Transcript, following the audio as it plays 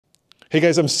Hey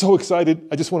guys, I'm so excited.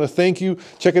 I just want to thank you.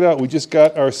 Check it out. We just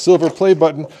got our silver play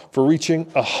button for reaching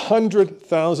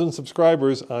 100,000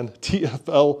 subscribers on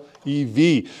TFL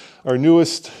EV, our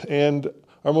newest and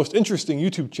our most interesting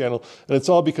YouTube channel. And it's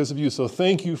all because of you. So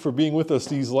thank you for being with us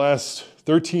these last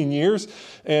 13 years.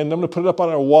 And I'm going to put it up on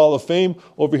our wall of fame.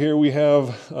 Over here we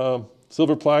have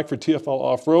silver plaque for TFL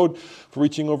Off-Road for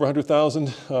reaching over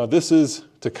 100,000. This is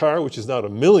Takar, which is now at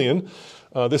 1 million.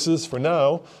 This is for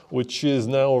now, which is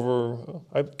now over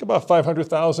about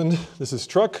 500,000. This is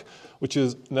Truck, which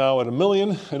is now at 1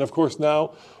 million. And of course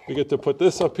now we get to put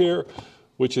this up here,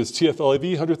 which is TFL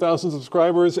EV, 100,000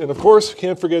 subscribers. And of course,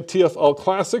 can't forget TFL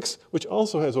Classics, which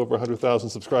also has over 100,000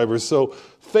 subscribers. So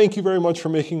thank you very much for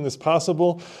making this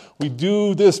possible. We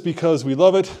do this because we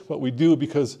love it, but we do it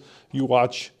because you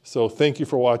watch. So thank you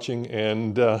for watching.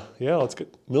 And yeah, let's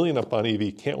get 1 million up on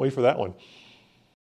EV. Can't wait for that one.